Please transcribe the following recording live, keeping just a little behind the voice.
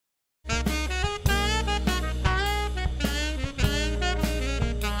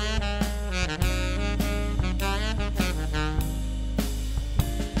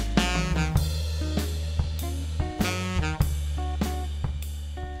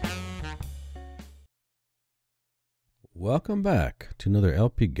Welcome back to another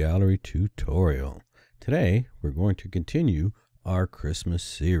LP Gallery tutorial. Today we're going to continue our Christmas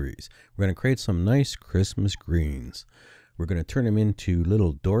series. We're going to create some nice Christmas greens. We're going to turn them into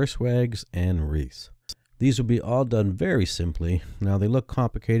little door swags and wreaths. These will be all done very simply. Now they look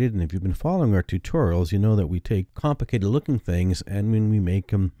complicated, and if you've been following our tutorials, you know that we take complicated looking things and we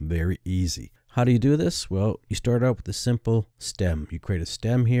make them very easy. How do you do this? Well, you start out with a simple stem. You create a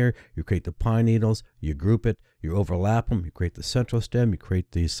stem here, you create the pine needles, you group it, you overlap them, you create the central stem, you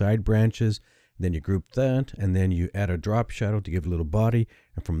create the side branches, then you group that, and then you add a drop shadow to give it a little body,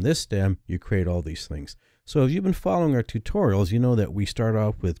 and from this stem, you create all these things. So if you've been following our tutorials, you know that we start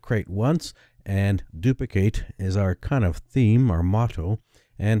off with create once, and duplicate is our kind of theme, our motto,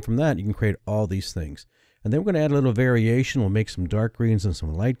 and from that you can create all these things. And then we're going to add a little variation. We'll make some dark greens and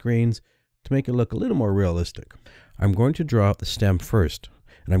some light greens to make it look a little more realistic. I'm going to draw out the stem first,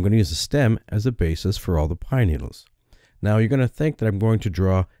 and I'm going to use the stem as a basis for all the pine needles. Now you're going to think that I'm going to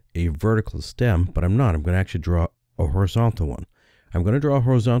draw a vertical stem, but I'm not. I'm going to actually draw a horizontal one. I'm going to draw a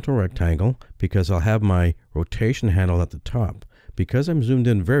horizontal rectangle because I'll have my rotation handle at the top. Because I'm zoomed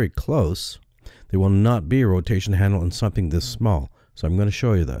in very close, there will not be a rotation handle in something this small. So I'm going to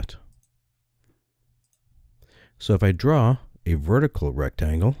show you that. So if I draw a vertical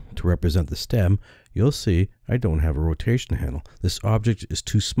rectangle to represent the stem, you'll see I don't have a rotation handle. This object is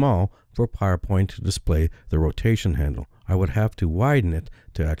too small for PowerPoint to display the rotation handle. I would have to widen it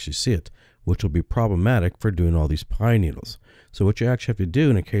to actually see it, which will be problematic for doing all these pine needles. So what you actually have to do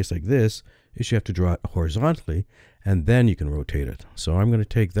in a case like this is you have to draw it horizontally, and then you can rotate it. So I'm going to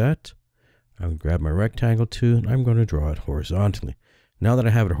take that, I'm going to grab my rectangle too, and I'm going to draw it horizontally. Now that I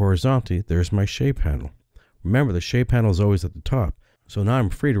have it horizontally, there's my shape handle. Remember, the shape handle is always at the top. So now I'm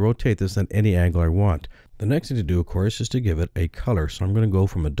free to rotate this at any angle I want. The next thing to do, of course, is to give it a color. So I'm going to go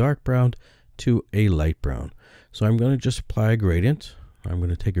from a dark brown to a light brown. So I'm going to just apply a gradient. I'm going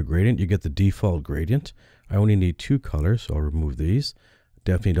to take a gradient. You get the default gradient. I only need two colors, so I'll remove these.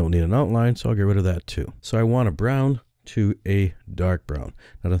 Definitely don't need an outline, so I'll get rid of that too. So I want a brown to a dark brown.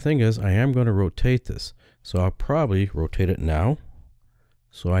 Now the thing is, I am going to rotate this. So I'll probably rotate it now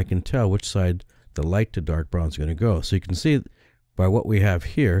so I can tell which side the light to dark brown is going to go. So you can see by what we have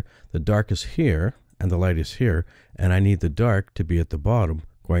here, the dark is here and the light is here, and I need the dark to be at the bottom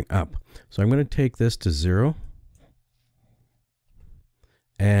going up. So I'm going to take this to 0,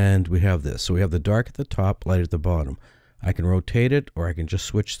 and we have this. So we have the dark at the top, light at the bottom. I can rotate it, or I can just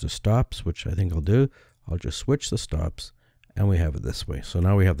switch the stops, which I think I'll do. I'll just switch the stops, and we have it this way. So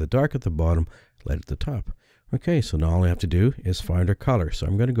now we have the dark at the bottom, light at the top. Okay, so now all I have to do is find our color. So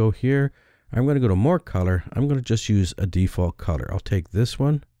I'm going to go here. I'm going to go to more color. I'm going to just use a default color. I'll take this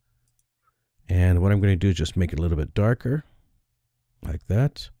one, and what I'm going to do is just make it a little bit darker, like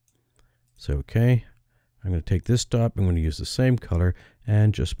that. So okay, I'm going to take this stop. I'm going to use the same color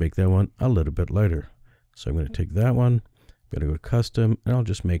and just make that one a little bit lighter. So I'm going to take that one, I'm going to go to custom, and I'll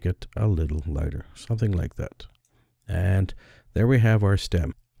just make it a little lighter, something like that. And there we have our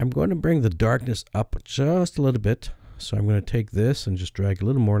stem. I'm going to bring the darkness up just a little bit. So I'm going to take this and just drag a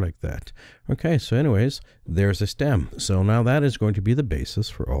little more like that. Okay, so anyways, there's a stem. So now that is going to be the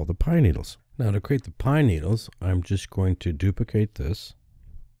basis for all the pine needles. Now to create the pine needles, I'm just going to duplicate this,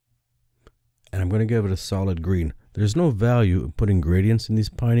 and I'm going to give it a solid green. There's no value in putting gradients in these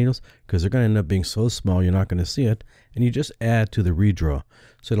pine needles because they're going to end up being so small you're not going to see it, and you just add to the redraw.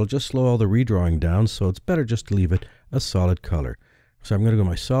 So it'll just slow all the redrawing down, so it's better just to leave it a solid color. So I'm going to go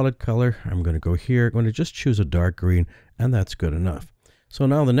my solid color. I'm going to go here. I'm going to just choose a dark green, and that's good enough. So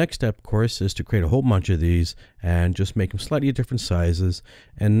now the next step, of course, is to create a whole bunch of these and just make them slightly different sizes,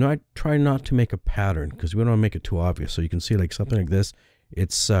 and try not to make a pattern because we don't want to make it too obvious. So you can see like something like this.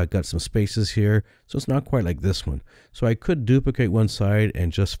 It's got some spaces here, so it's not quite like this one. So I could duplicate one side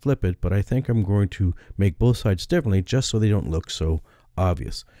and just flip it, but I think I'm going to make both sides differently just so they don't look so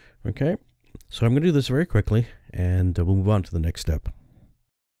obvious. Okay, so I'm going to do this very quickly, and we'll move on to the next step.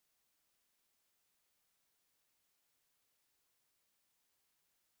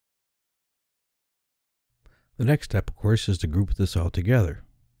 The next step, of course, is to group this all together.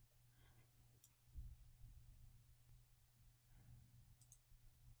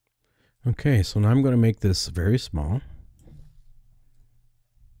 Okay, so now I'm going to make this very small.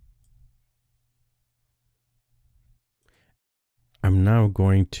 I'm now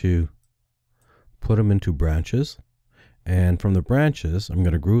going to put them into branches, and from the branches, I'm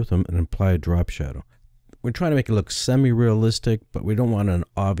going to group them and apply a drop shadow. We're trying to make it look semi-realistic, but we don't want an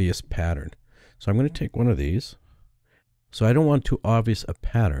obvious pattern. So I'm going to take one of these. So I don't want too obvious a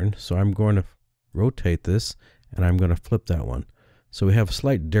pattern, so I'm going to rotate this, and I'm going to flip that one. So we have a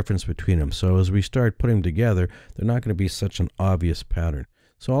slight difference between them. So as we start putting them together, they're not going to be such an obvious pattern.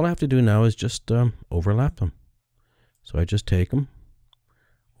 So all I have to do now is just overlap them. So I just take them,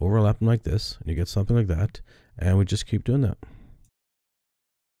 overlap them like this, and you get something like that. And we just keep doing that.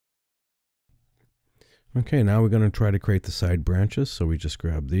 Okay, now we're going to try to create the side branches. So we just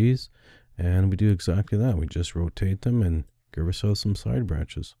grab these, and we do exactly that. We just rotate them and give ourselves some side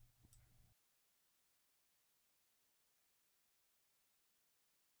branches.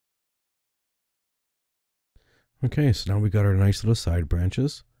 Okay, so now we got our nice little side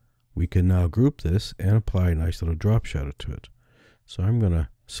branches. We can now group this and apply a nice little drop shadow to it. So I'm going to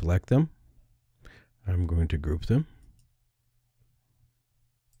select them. I'm going to group them.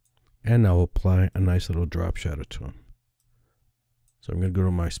 And now apply a nice little drop shadow to them. So I'm going to go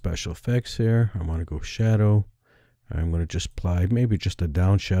to my special effects here. I want to go shadow. I'm going to just apply maybe just a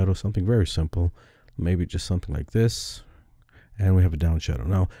down shadow, something very simple. Maybe just something like this. And we have a down shadow.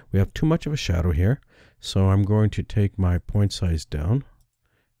 Now we have too much of a shadow here. So I'm going to take my point size down.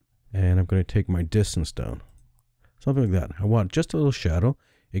 And I'm going to take my distance down. Something like that. I want just a little shadow.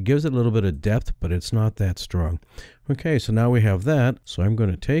 It gives it a little bit of depth, but it's not that strong. Okay, so now we have that. So I'm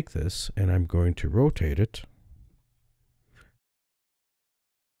going to take this and I'm going to rotate it.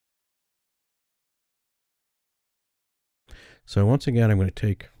 So once again, I'm going to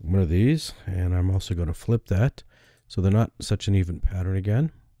take one of these and I'm also going to flip that. So they're not such an even pattern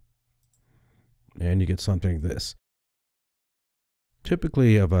again. And you get something like this.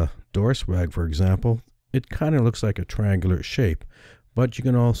 Typically of a door swag, for example, it kind of looks like a triangular shape, but you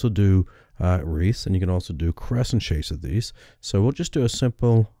can also do wreaths and you can also do crescent shapes of these. So we'll just do a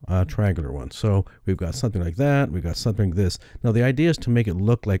simple triangular one. So we've got something like that. We've got something like this. Now the idea is to make it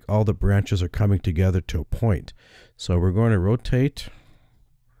look like all the branches are coming together to a point. So we're going to rotate.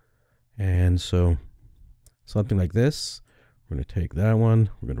 And so something like this. We're going to take that one.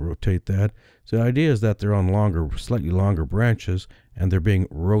 We're going to rotate that. So the idea is that they're on longer, slightly longer branches, and they're being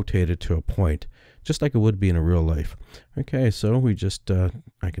rotated to a point, just like it would be in a real life. Okay, so we just,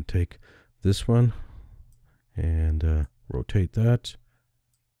 I can take this one and rotate that.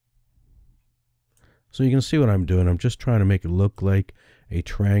 So you can see what I'm doing. I'm just trying to make it look like a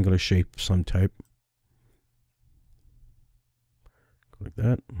triangular shape of some type. Like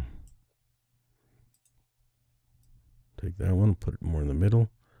that. Take that one, put it more in the middle.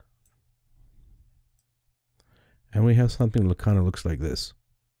 And we have something that kind of looks like this.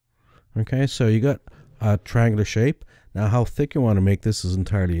 Okay, so you got a triangular shape. Now how thick you want to make this is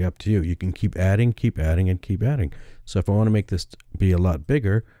entirely up to you. You can keep adding, and keep adding. So if I want to make this be a lot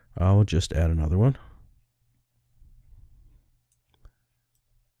bigger, I'll just add another one.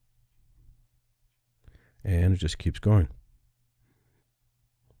 And it just keeps going.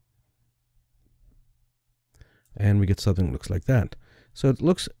 And we get something that looks like that. So it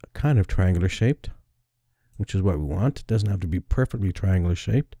looks kind of triangular shaped, which is what we want. It doesn't have to be perfectly triangular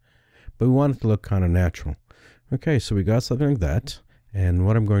shaped, but we want it to look kind of natural. Okay, so we got something like that. And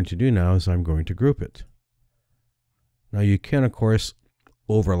what I'm going to do now is I'm going to group it. Now you can, of course,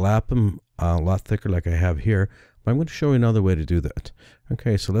 overlap them a lot thicker like I have here, but I'm going to show you another way to do that.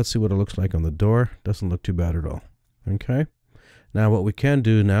 Okay, so let's see what it looks like on the door. Doesn't look too bad at all. Okay. Now what we can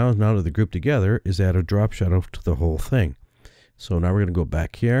do now that they're grouped together, is add a drop shadow to the whole thing. So now we're going to go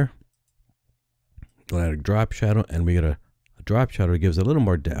back here. We'll add a drop shadow, and we get a drop shadow that gives it a little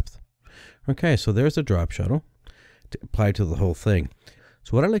more depth. Okay, so there's the drop shadow to apply to the whole thing.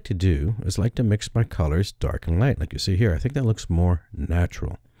 So what I like to do is like to mix my colors dark and light, like you see here. I think that looks more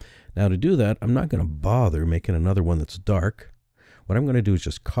natural. Now to do that, I'm not going to bother making another one that's dark. What I'm going to do is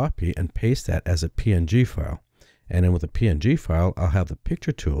just copy and paste that as a PNG file. And then with a PNG file, I'll have the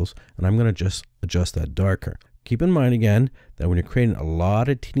picture tools, and I'm going to just adjust that darker. Keep in mind again that when you're creating a lot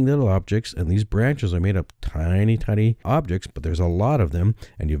of teeny little objects, and these branches are made up tiny, tiny objects, but there's a lot of them,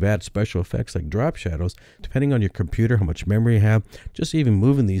 and you've added special effects like drop shadows, depending on your computer, how much memory you have, just even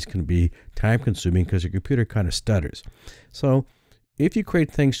moving these can be time consuming because your computer kind of stutters. So if you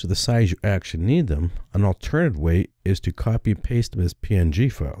create things to the size you actually need them, an alternative way is to copy and paste them as PNG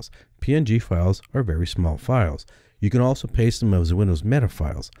files. PNG files are very small files. You can also paste them as Windows Meta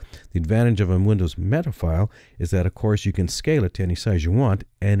files. The advantage of a Windows Meta file is that, of course, you can scale it to any size you want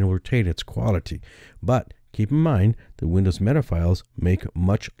and it will retain its quality. But keep in mind that Windows Meta files make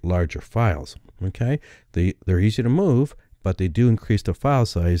much larger files. Okay, they're easy to move, but they do increase the file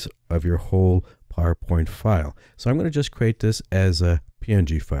size of your whole PowerPoint file. So I'm going to just create this as a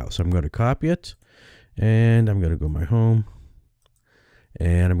PNG file. So I'm going to copy it, and I'm going to go my home,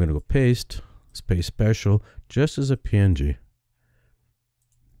 and I'm going to go paste, space special, just as a PNG.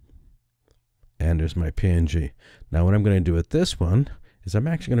 and there's my PNG. Now what I'm going to do with this one is I'm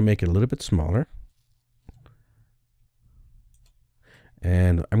actually going to make it a little bit smaller.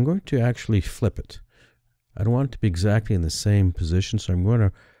 And I'm going to actually flip it. I don't want it to be exactly in the same position, so I'm going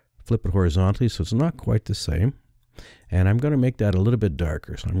to flip it horizontally so it's not quite the same. And I'm going to make that a little bit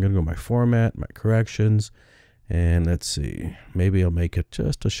darker. So I'm going to go my format, my corrections, and let's see, maybe I'll make it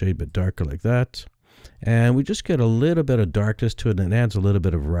just a shade bit darker like that. And we just get a little bit of darkness to it, and it adds a little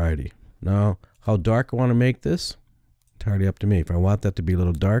bit of variety. Now, how dark I want to make this, entirely up to me. If I want that to be a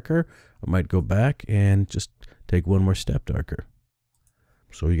little darker, I might go back and just take one more step darker.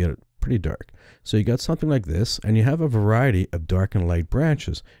 So you get it pretty dark. So you got something like this, and you have a variety of dark and light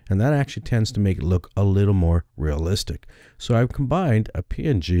branches, and that actually tends to make it look a little more realistic. So I've combined a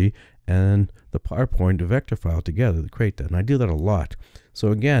PNG and the PowerPoint vector file together to create that, and I do that a lot. So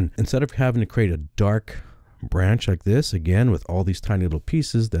again, instead of having to create a dark branch like this, again with all these tiny little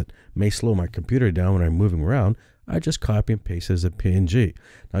pieces that may slow my computer down when I'm moving around, I just copy and paste it as a PNG.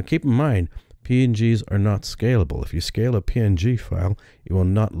 Now keep in mind, PNGs are not scalable. If you scale a PNG file, it will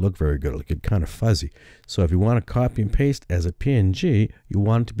not look very good. It'll get kind of fuzzy. So if you want to copy and paste as a PNG, you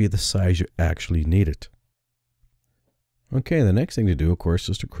want it to be the size you actually need it. Okay, the next thing to do, of course,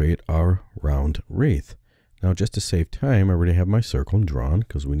 is to create our round wreath. Now, just to save time, I already have my circle drawn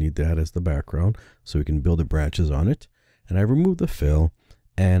because we need that as the background so we can build the branches on it. And I removed the fill,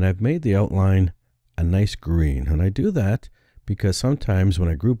 and I've made the outline a nice green. And I do that because sometimes when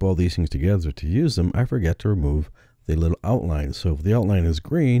I group all these things together to use them, I forget to remove the little outline. So if the outline is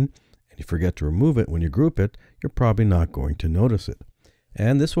green and you forget to remove it when you group it, you're probably not going to notice it.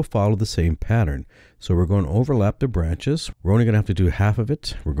 And this will follow the same pattern. So we're going to overlap the branches. We're only going to have to do half of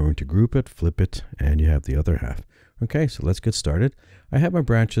it. We're going to group it, flip it, and you have the other half. Okay, so let's get started. I have my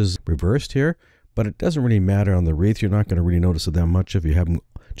branches reversed here, but it doesn't really matter on the wreath. You're not going to really notice it that much if you have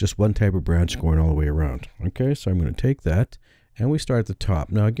just one type of branch going all the way around. Okay, so I'm going to take that, and we start at the top.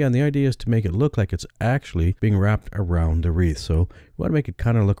 Now again, the idea is to make it look like it's actually being wrapped around the wreath. So we want to make it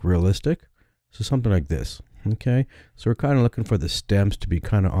kind of look realistic. So something like this. Okay, so we're kind of looking for the stems to be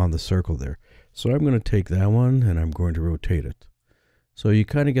kind of on the circle there. So I'm going to take that one and I'm going to rotate it. So you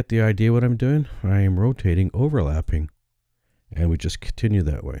kind of get the idea what I'm doing. I am rotating, overlapping, and we just continue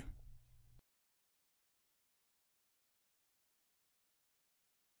that way.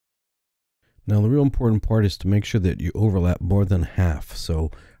 Now the real important part is to make sure that you overlap more than half. So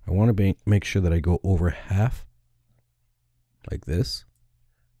I want to make sure that I go over half like this.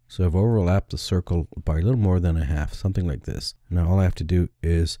 So I've overlapped the circle by a little more than a half, something like this. Now all I have to do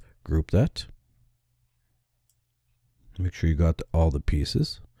is group that. Make sure you got all the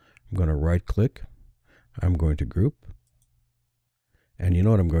pieces. I'm going to right click. I'm going to group. And you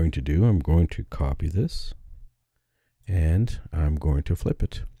know what I'm going to do? I'm going to copy this and I'm going to flip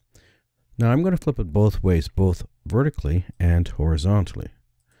it. Now I'm going to flip it both ways, both vertically and horizontally.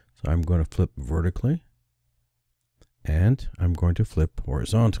 So I'm going to flip vertically, and I'm going to flip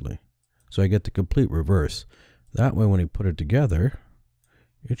horizontally. So I get the complete reverse. That way when you put it together,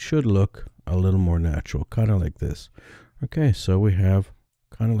 it should look a little more natural, kind of like this. Okay, so we have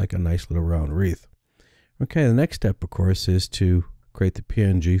kind of like a nice little round wreath. Okay, the next step, of course, is to create the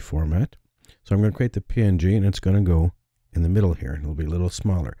PNG format. So I'm going to create the PNG, and it's going to go in the middle here, and it'll be a little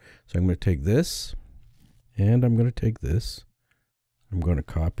smaller. So I'm going to take this, and I'm going to take this. I'm going to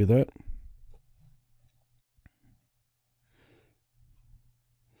copy that.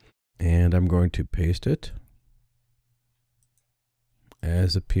 And I'm going to paste it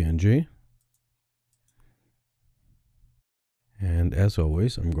as a PNG. And as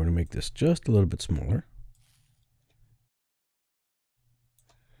always, I'm going to make this just a little bit smaller.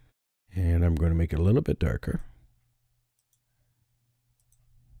 And I'm going to make it a little bit darker.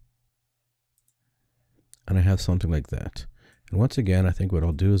 And I have something like that. And once again, I think what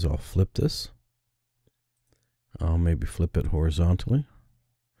I'll do is I'll flip this. I'll maybe flip it horizontally,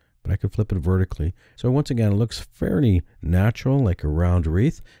 but I can flip it vertically. So once again, it looks fairly natural, like a round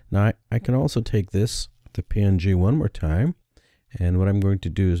wreath. Now I can also take this, the PNG, one more time. And what I'm going to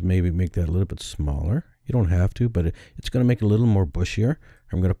do is maybe make that a little bit smaller. You don't have to, but it's going to make it a little more bushier.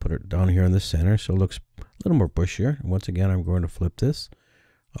 I'm going to put it down here in the center so it looks a little more bushier. And once again, I'm going to flip this.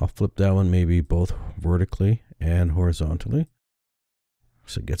 I'll flip that one maybe both vertically and horizontally.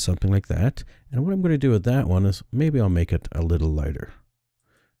 So get something like that. And what I'm going to do with that one is maybe I'll make it a little lighter.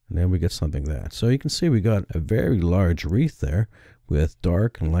 And then we get something like that. So you can see we got a very large wreath there with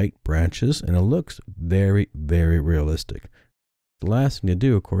dark and light branches, and it looks very, very realistic. The last thing to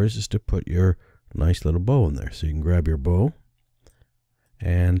do, of course, is to put your nice little bow in there. So you can grab your bow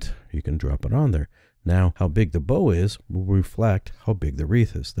and you can drop it on there. Now, how big the bow is will reflect how big the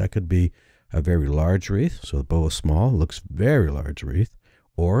wreath is. That could be a very large wreath, so the bow is small, it looks very large wreath.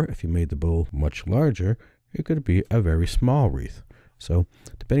 Or if you made the bow much larger, it could be a very small wreath. So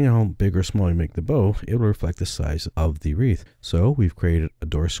depending on how big or small you make the bow, it will reflect the size of the wreath. So we've created a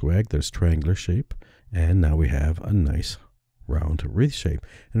door swag that's triangular shape, and now we have a nice round wreath shape.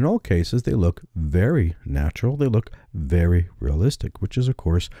 And in all cases, they look very natural. They look very realistic, which is of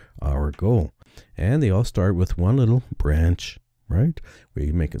course our goal. And they all start with one little branch, right?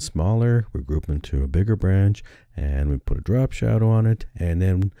 We make it smaller, we group them into a bigger branch, and we put a drop shadow on it, and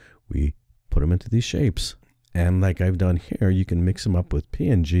then we put them into these shapes. And like I've done here, you can mix them up with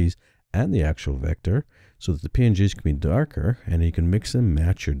PNGs and the actual vector so that the PNGs can be darker, and you can mix and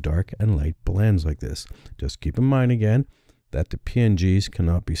match your dark and light blends like this. Just keep in mind again that the PNGs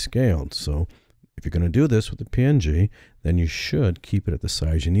cannot be scaled. So if you're going to do this with the PNG, then you should keep it at the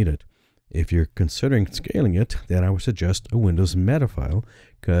size you need it. If you're considering scaling it, then I would suggest a Windows Meta file,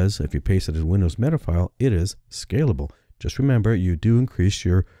 because if you paste it as a Windows Meta file, it is scalable. Just remember, you do increase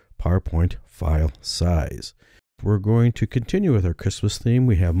your PowerPoint file size. We're going to continue with our Christmas theme.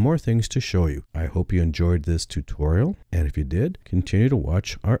 We have more things to show you. I hope you enjoyed this tutorial, and if you did, continue to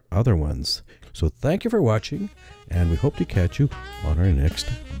watch our other ones. So thank you for watching, and we hope to catch you on our next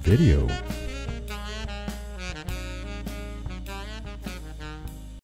video.